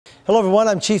Hello everyone,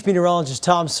 I'm Chief Meteorologist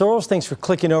Tom Sorrells. Thanks for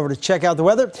clicking over to check out the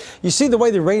weather. You see the way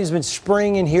the rain has been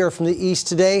spraying in here from the east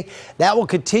today. That will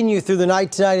continue through the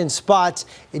night tonight in spots.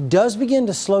 It does begin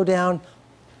to slow down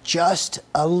just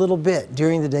a little bit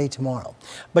during the day tomorrow.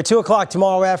 By 2 o'clock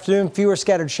tomorrow afternoon, fewer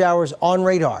scattered showers on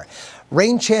radar.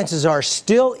 Rain chances are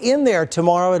still in there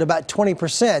tomorrow at about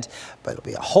 20%, but it'll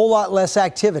be a whole lot less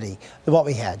activity than what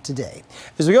we had today.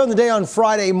 As we go in the day on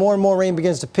Friday, more and more rain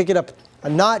begins to pick it up a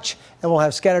notch, and we'll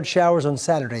have scattered showers on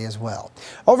Saturday as well.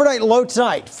 Overnight low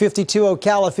tonight, 52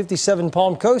 Ocala, 57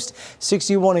 Palm Coast,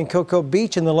 61 in Cocoa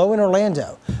Beach, and the low in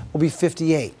Orlando will be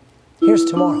 58. Here's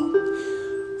tomorrow.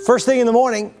 First thing in the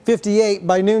morning, 58,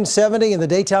 by noon 70, and the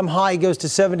daytime high goes to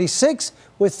 76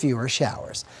 with fewer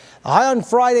showers. The high on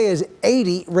Friday is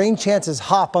 80, rain chances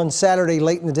hop on Saturday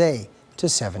late in the day to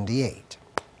 78.